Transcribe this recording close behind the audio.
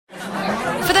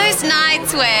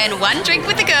nights when one drink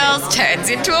with the girls turns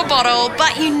into a bottle,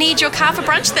 but you need your car for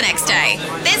brunch the next day.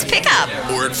 There's Pickup.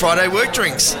 Or at Friday work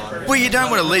drinks, where you don't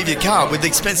want to leave your car with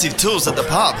expensive tools at the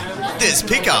pub. There's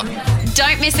Pickup.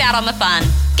 Don't miss out on the fun.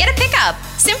 Get a Pickup.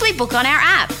 Simply book on our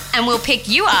app and we'll pick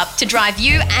you up to drive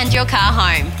you and your car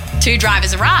home. 2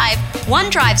 drivers arrive, one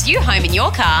drives you home in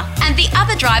your car and the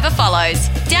other driver follows.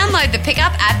 Download the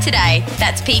Pickup app today.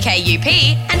 That's PKUP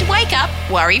and wake up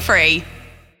worry-free.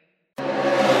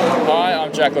 Hi,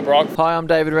 I'm Jack LeBrock. Hi, I'm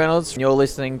David Reynolds. You're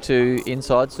listening to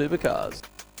Inside Supercars.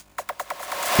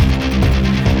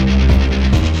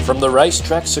 From the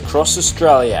racetracks across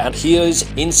Australia, and here's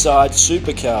Inside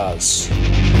Supercars.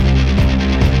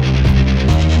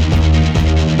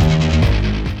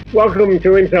 Welcome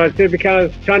to Inside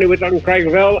Supercars. Tony Whitlock and Craig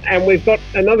Lavelle, and we've got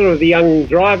another of the young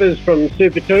drivers from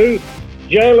Super 2,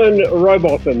 Jalen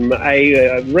Robotham,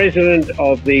 a resident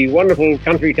of the wonderful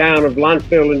country town of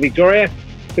Lancefield in Victoria,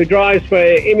 who drives for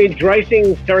Image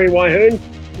Racing, Terry Wyhern.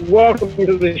 Welcome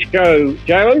to the show,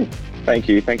 Jalen. Thank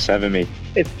you. Thanks for having me.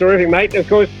 It's terrific, mate. And of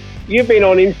course, you've been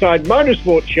on Inside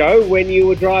Motorsport Show when you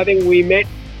were driving. We met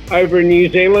over in New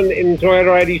Zealand in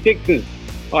Toyota 86s.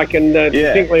 I can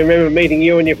distinctly remember meeting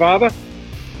you and your father.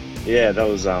 Yeah, that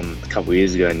was a couple of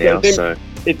years ago now.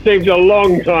 It seems a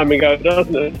long time ago,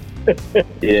 doesn't it?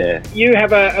 Yeah. You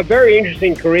have a very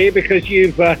interesting career because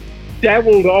you've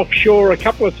dabbled offshore a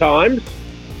couple of times.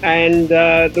 And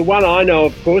the one I know,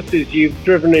 of course, is you've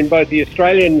driven in both the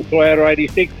Australian Toyota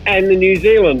 86 and the New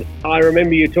Zealand. I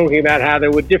remember you talking about how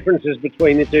there were differences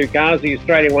between the two cars. The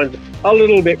Australian one's a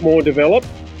little bit more developed.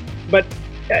 But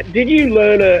did you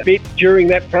learn a bit during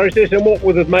that process, and what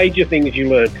were the major things you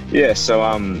learned? Yeah, so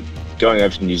going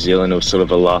over to New Zealand, it was sort of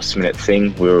a last-minute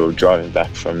thing. We were driving back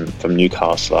from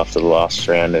Newcastle after the last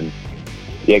round, and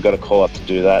got a call up to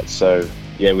do that. So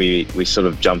we sort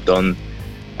of jumped on,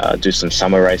 do some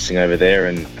summer racing over there,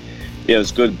 and it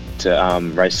was good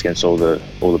to race against all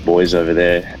the boys over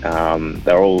there.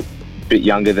 They're all a bit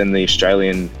younger than the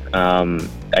Australian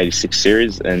 86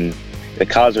 series, and the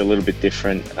cars are a little bit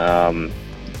different.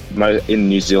 In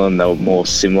New Zealand, they were more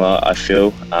similar, I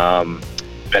feel.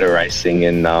 Better racing,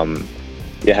 and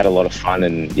had a lot of fun,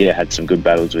 and had some good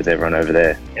battles with everyone over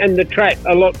there. And the track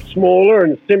a lot smaller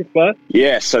and simpler.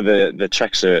 Yeah, so the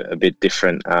tracks are a bit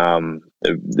different.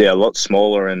 They're a lot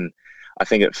smaller, and I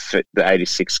think it fit the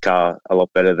 86 car a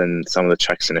lot better than some of the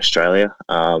tracks in Australia.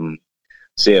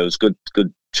 It was good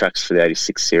tracks for the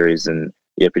 86 series, and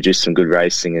produced some good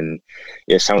racing. And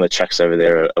some of the tracks over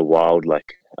there are wild,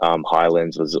 like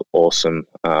Highlands was awesome.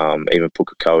 Even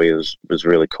Pukekohe was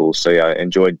really cool. So I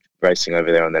enjoyed racing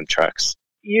over there on them tracks.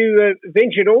 You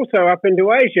ventured also up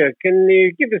into Asia. Can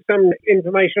you give us some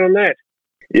information on that?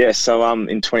 Yeah, so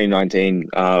in 2019,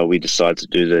 we decided to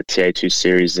do the TA2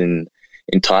 series in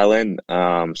Thailand.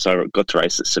 So I got to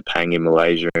race at Sepang in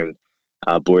Malaysia and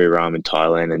Buriram in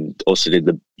Thailand, and also did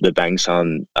the Bang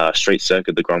Son street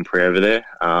circuit, the Grand Prix over there.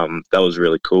 That was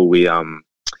really cool. We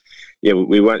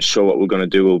weren't sure what we were going to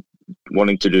do. We were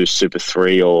wanting to do Super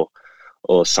 3 or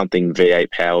something V8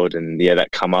 powered, and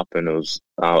that come up, and it was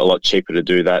a lot cheaper to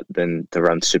do that than to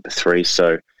run Super 3.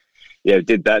 So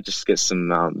did that just to get some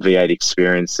V8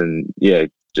 experience, and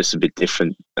just a bit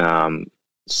different.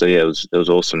 It was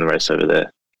awesome to race over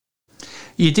there.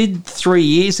 You did 3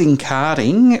 years in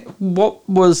karting. What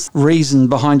was the reason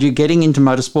behind you getting into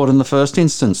motorsport in the first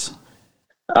instance?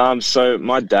 So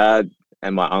my dad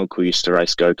and my uncle used to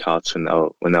race go-karts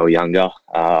when they were younger.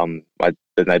 Then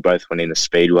they both went into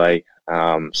Speedway.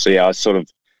 I sort of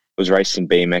was racing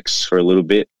BMX for a little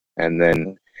bit, and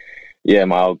then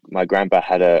my grandpa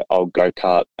had an old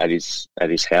go-kart at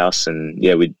his house, and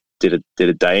we did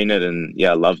a day in it, and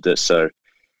I loved it. So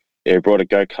he brought a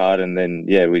go-kart, and then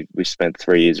we spent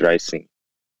 3 years racing.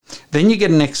 Then you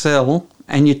get an XL,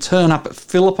 and you turn up at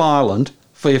Phillip Island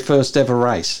for your first ever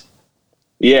race.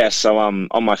 Yeah, so on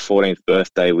my 14th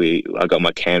birthday, I got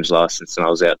my CAMS license, and I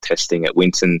was out testing at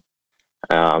Winton.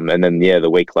 And then the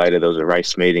week later there was a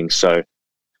race meeting. So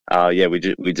we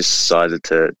just decided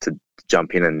to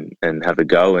jump in and have a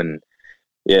go, and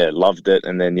loved it.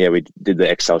 And then we did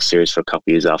the XL series for a couple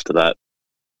of years after that.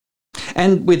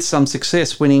 And with some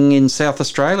success, winning in South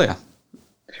Australia.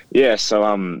 Yeah,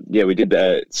 so we did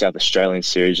the South Australian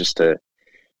series just to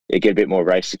get a bit more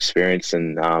race experience,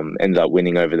 and ended up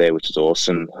winning over there, which was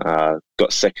awesome.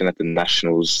 Got second at the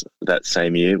Nationals that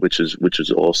same year, which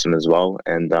was awesome as well.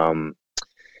 And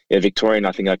Victorian,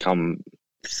 I think I come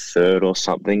third or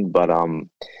something, but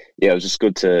it was just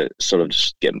good to sort of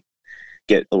just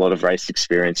get a lot of race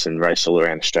experience and race all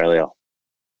around Australia.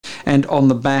 And on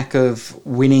the back of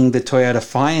winning the Toyota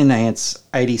Finance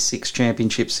 86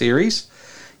 Championship Series,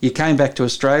 You came back to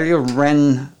Australia,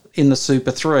 ran in the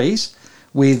Super 3s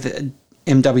with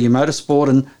MW Motorsport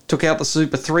and took out the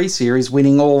Super 3 Series,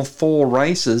 winning all 4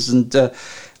 races. And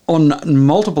on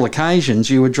multiple occasions,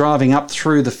 you were driving up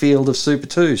through the field of Super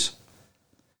 2s.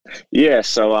 Yeah,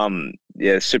 so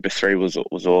Super 3 was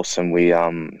awesome. We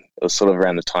it was sort of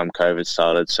around the time COVID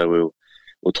started, so we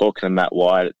were talking to Matt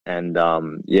White, and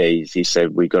he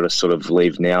said we got to sort of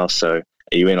leave now. So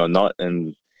are you in or not?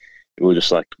 And we were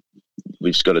just like,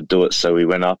 we just got to do it. So we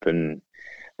went up and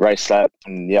raced that,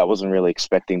 and I wasn't really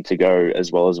expecting to go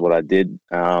as well as what I did.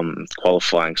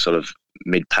 Qualifying sort of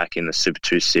mid-pack in the Super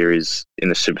 2 series in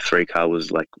the Super 3 car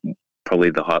was like probably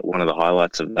one of the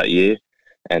highlights of that year.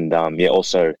 And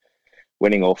also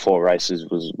winning all 4 races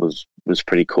was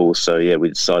pretty cool. So we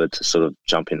decided to sort of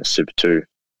jump into Super 2.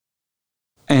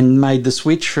 And made the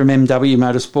switch from MW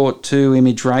Motorsport to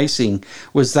Image Racing.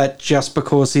 Was that just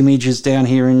because Image is down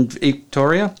here in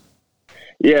Victoria?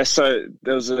 Yeah, so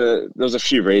there was a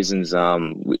few reasons.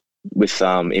 With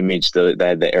Image, they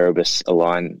had the Erebus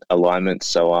alignment.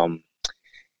 So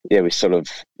we sort of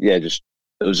it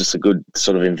was just a good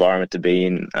sort of environment to be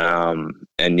in.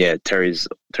 And Terry's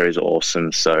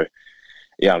awesome. So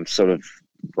I'm sort of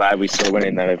glad we sort of went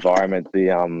in that environment.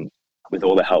 With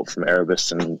all the help from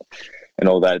Erebus and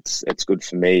all that, it's good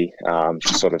for me to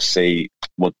sort of see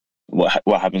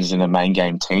what happens in a main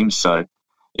game team. So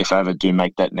if I ever do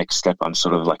make that next step, I'm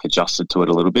sort of like adjusted to it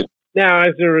a little bit. Now,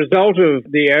 as a result of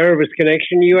the Erebus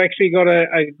connection, you actually got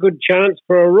a good chance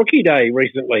for a rookie day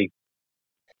recently.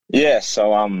 Yeah,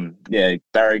 so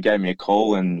Barry gave me a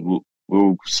call, and we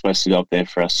were supposed to go up there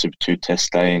for our Super 2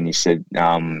 test day, and he said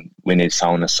we need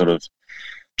someone to sort of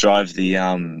drive the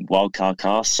wildcard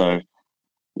car. So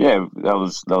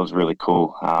that was really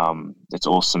cool. It's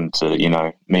awesome to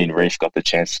me and Reef got the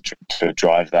chance to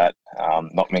drive that.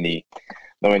 Not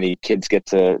many kids get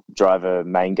to drive a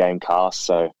main game car,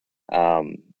 so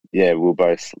we were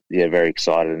both very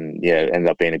excited, and ended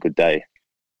up being a good day.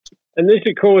 And this,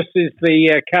 of course, is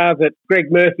the car that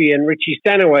Greg Murphy and Richie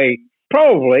Stanaway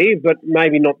probably, but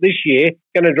maybe not this year,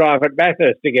 going to drive at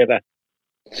Bathurst together.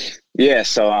 Yeah,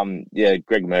 so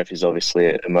Greg Murphy's obviously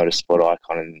a motorsport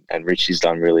icon, and Richie's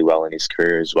done really well in his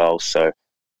career as well. So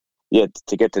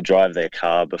to get to drive their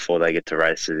car before they get to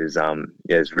race it is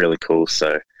it's really cool.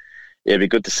 So it'd be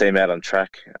good to see him out on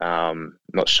track.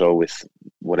 Not sure with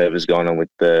whatever's going on with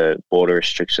the border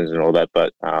restrictions and all that,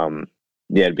 but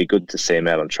it'd be good to see him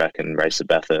out on track and race at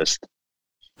Bathurst.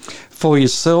 For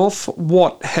yourself,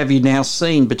 what have you now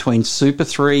seen between Super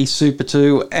 3, Super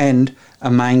 2 and a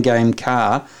main game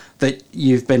car that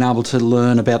you've been able to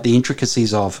learn about the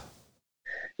intricacies of?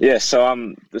 Yeah,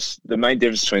 so the main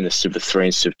difference between the Super 3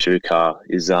 and Super 2 car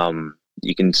is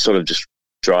you can sort of just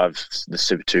drive the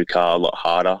Super 2 car a lot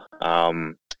harder.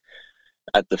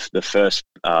 At the first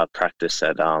practice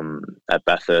at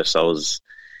Bathurst, I was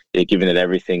giving it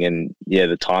everything, and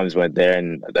the times weren't there,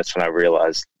 and that's when I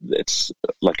realised it's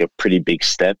like a pretty big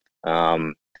step.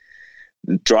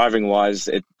 Driving wise,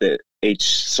 each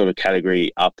sort of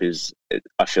category up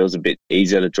I feel is a bit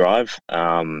easier to drive.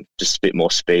 Just a bit more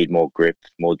speed, more grip,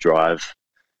 more drive.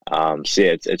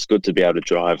 It's good to be able to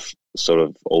drive sort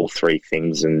of all 3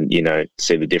 things and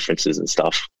see the differences and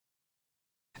stuff.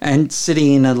 And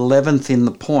sitting in 11th in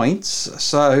the points,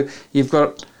 so you've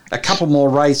got a couple more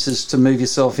races to move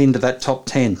yourself into that top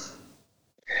 10.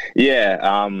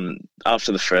 Yeah,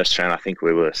 after the first round, I think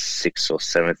we were 6th or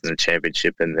 7th in the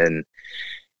championship, and then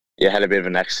had a bit of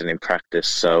an accident in practice,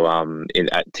 so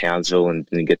at Townsville, and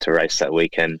didn't get to race that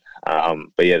weekend. But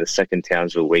the second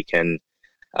Townsville weekend,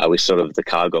 the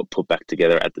car got put back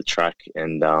together at the track,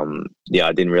 and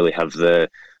I didn't really have the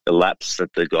laps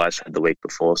that the guys had the week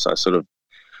before, so I sort of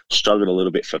struggled a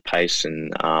little bit for pace,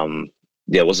 and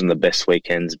it wasn't the best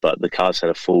weekends, but the cars had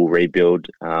a full rebuild.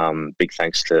 Big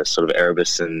thanks to sort of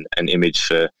Erebus and Image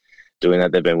for doing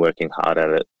that. They've been working hard at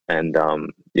it. And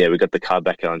we got the car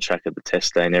back on track at the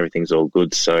test day, and everything's all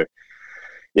good. So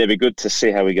it'd be good to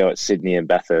see how we go at Sydney and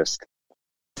Bathurst.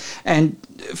 And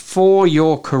for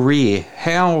your career,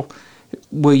 how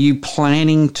were you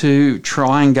planning to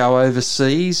try and go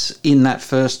overseas in that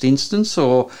first instance,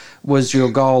 or was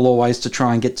your goal always to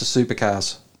try and get to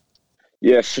supercars?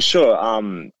 Yeah, for sure.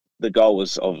 The goal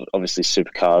was obviously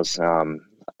supercars.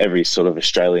 Every sort of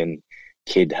Australian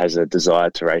kid has a desire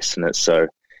to race in it, so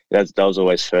that was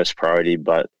always first priority.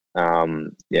 But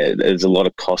there's a lot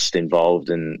of cost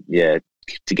involved, and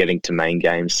to getting to main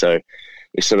games. So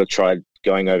we sort of tried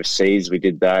going overseas. We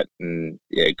did that, and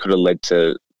it could have led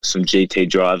to some GT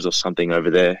drives or something over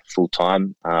there full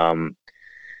time.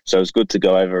 So it was good to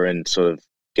go over and sort of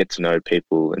get to know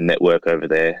people and network over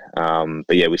there. But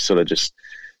we sort of just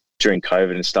during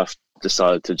COVID and stuff,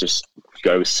 decided to just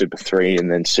go with Super 3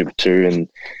 and then Super 2. And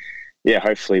yeah,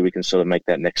 hopefully we can sort of make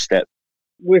that next step.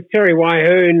 With Terry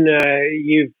Wyhoon,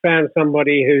 you've found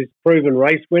somebody who's proven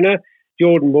race winner.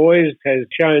 Jordan Boys has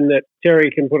shown that Terry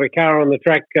can put a car on the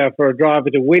track for a driver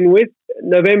to win with.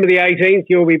 November the 18th,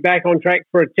 you'll be back on track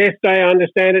for a test day, I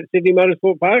understand, at Sydney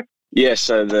Motorsport Park? Yeah,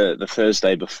 so the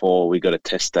Thursday before, we got a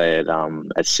test day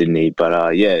at Sydney.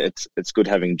 But yeah, it's good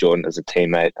having Jordan as a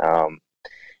teammate.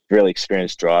 Really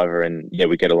experienced driver, and yeah,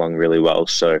 we get along really well.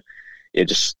 So yeah,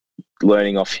 just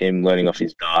learning off him, learning off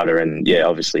his data, and yeah,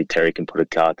 obviously Terry can put a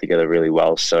car together really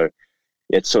well. So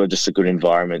yeah, it's sort of just a good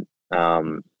environment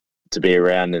to be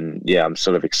around, and yeah, I'm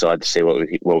sort of excited to see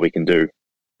what we can do.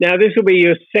 Now, this will be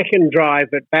your second drive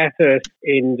at Bathurst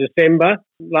in December.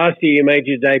 Last year you made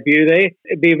your debut there.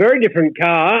 It'd be a very different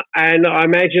car, and I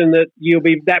imagine that you'll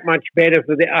be that much better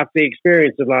after the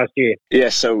experience of last year. Yeah,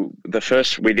 so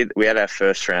we had our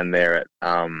first round there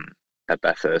at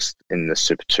Bathurst in the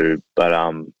Super 2, but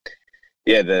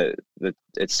yeah,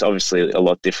 it's obviously a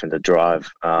lot different to drive,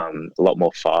 a lot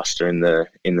more faster in the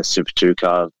Super 2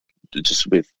 car, just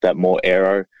with that more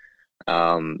aero.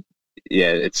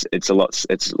 Yeah, it's a lot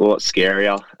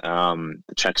scarier.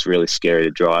 The track's really scary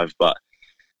to drive, but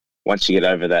once you get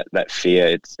over that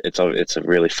fear, it's a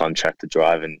really fun track to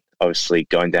drive, and obviously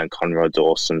going down Conrod's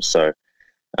awesome. So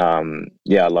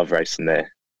yeah, I love racing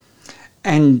there.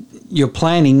 And you're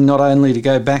planning not only to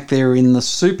go back there in the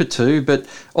Super 2, but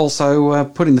also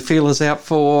putting the feelers out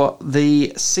for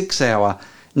the 6 hour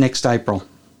next April.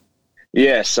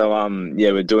 Yeah, so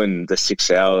yeah, we're doing the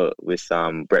 6 hour with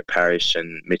Brett Parrish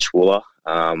and Mitch Wooler,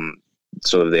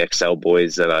 sort of the XL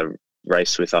boys that I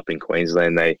race with up in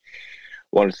Queensland. They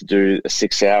wanted to do a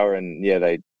 6 hour, and yeah,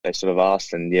 they sort of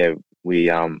asked, and yeah, we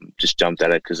just jumped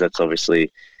at it because that's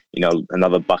obviously, you know,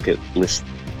 another bucket list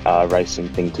racing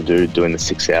thing to do, doing the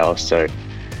 6 hour. So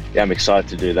yeah, I'm excited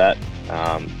to do that.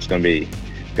 It's going to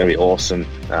be awesome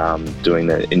doing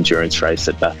the endurance race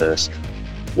at Bathurst.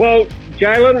 Well,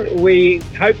 Jalen, we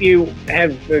hope you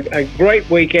have a great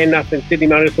weekend up in Sydney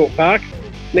Motorsport Park.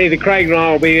 Neither Craig and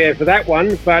I will be there for that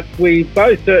one, but we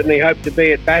both certainly hope to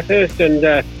be at Bathurst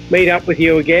and meet up with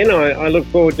you again. I look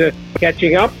forward to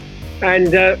catching up,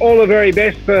 and all the very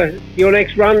best for your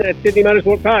next run at Sydney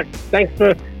Motorsport Park. Thanks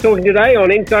for talking today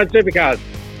on Inside Supercars.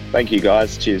 Thank you,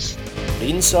 guys. Cheers.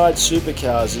 Inside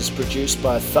Supercars is produced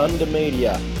by Thunder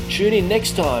Media. Tune in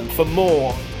next time for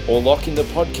more, or lock in the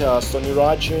podcast on your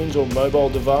iTunes or mobile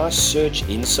device. Search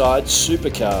Inside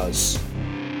Supercars.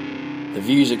 The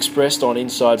views expressed on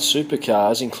Inside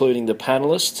Supercars, including the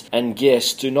panellists and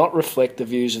guests, do not reflect the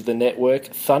views of the network,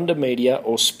 Thunder Media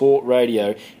or Sport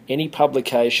Radio. Any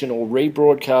publication or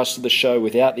rebroadcast of the show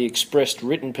without the expressed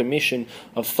written permission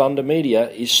of Thunder Media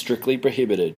is strictly prohibited.